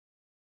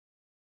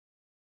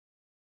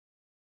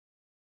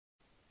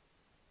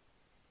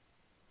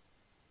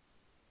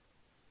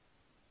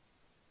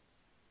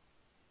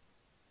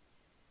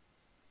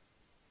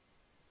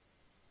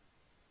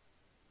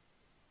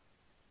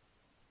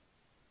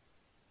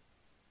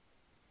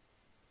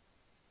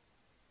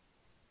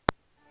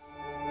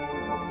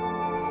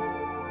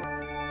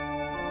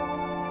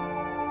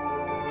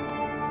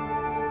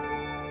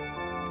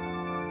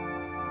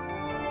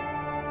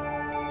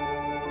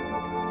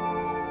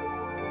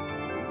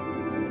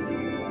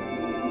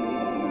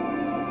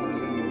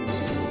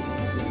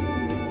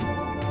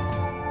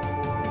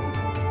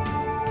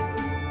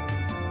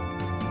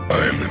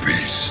the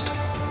beast.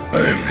 I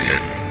am the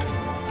end.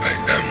 I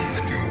am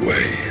the new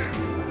way.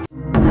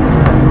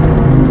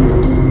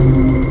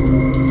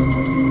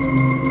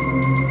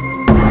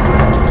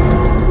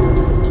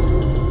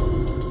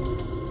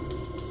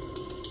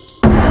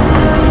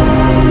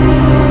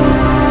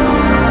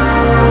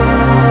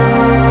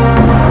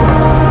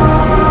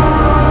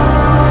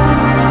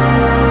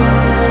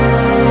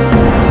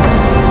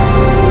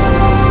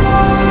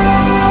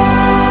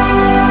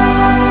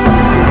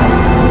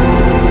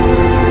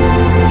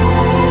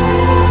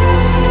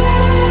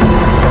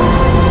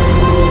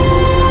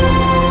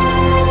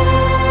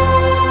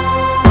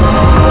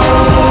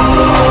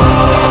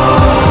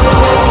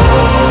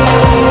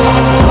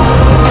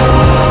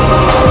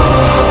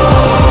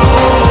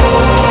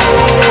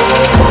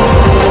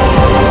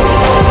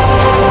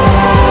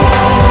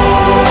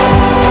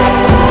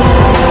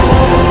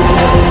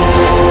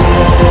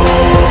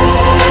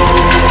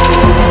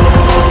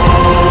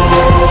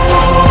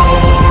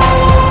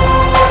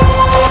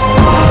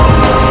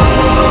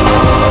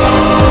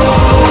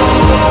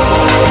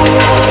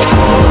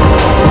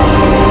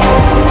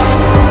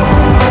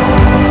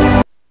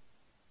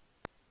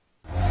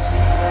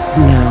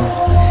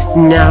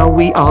 Now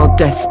we are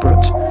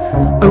desperate.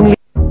 Only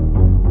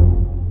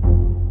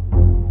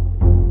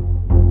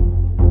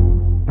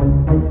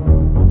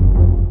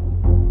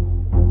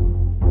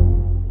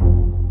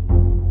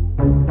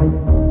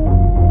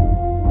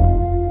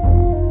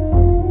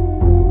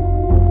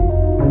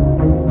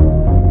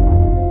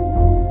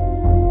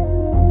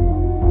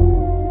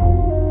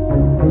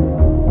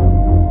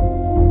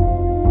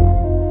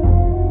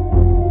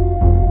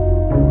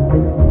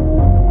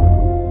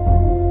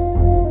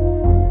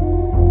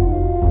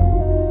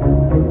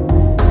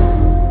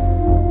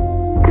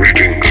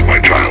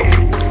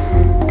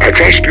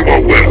You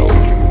are well.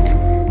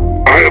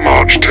 I am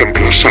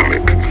Arch-Templar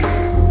Samic.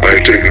 I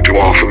take it you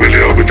are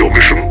familiar with your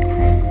mission?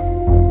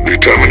 The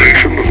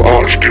termination of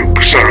Archduke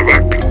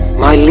Saravak.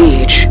 My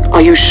liege,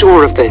 are you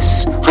sure of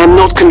this? I am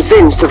not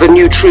convinced that the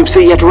new troops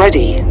are yet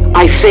ready.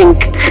 I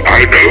think...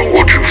 I know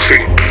what you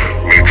think,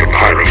 Matron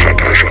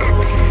Hierophant Asher.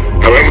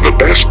 However, the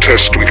best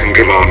test we can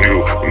give our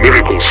new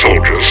miracle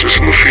soldiers is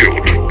in the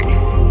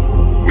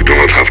field. We do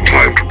not have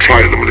time to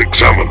try them and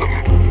examine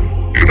them.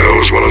 You know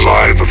as well as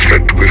I the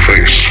threat we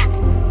face.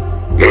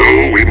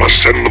 No, we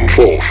must send them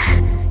forth.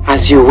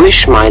 As you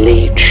wish, my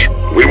liege.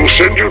 We will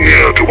send you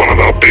near to one of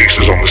our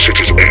bases on the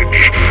city's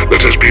edge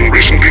that has been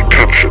recently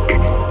captured.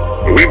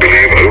 We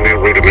believe only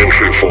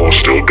rudimentary force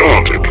still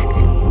guards it.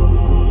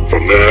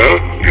 From there,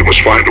 you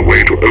must find a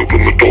way to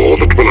open the door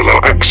that will allow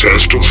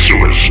access to the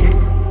sewers.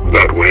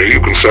 That way you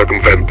can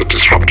circumvent the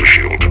disruptor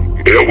shield.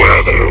 Be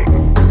aware, though,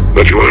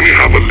 that you only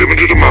have a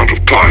limited amount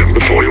of time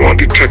before you are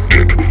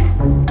detected.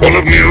 One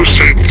of Neo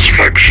Satan's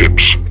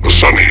flagships, the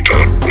Sun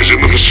Eater, is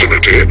in the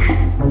vicinity,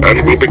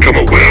 and will become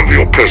aware of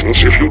your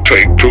presence if you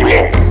take too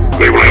long.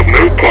 They will have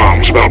no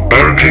qualms about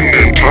barraging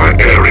the entire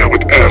area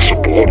with air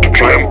support to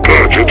try and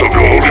purge it of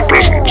your holy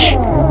presence.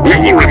 We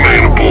will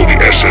remain aboard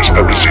the SS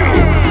Arizil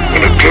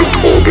in a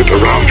cloaked orbit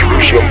around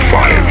Jerusalem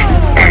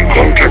 5, and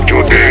contact you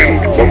again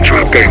once you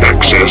have gained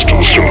access to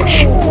the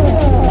sewers.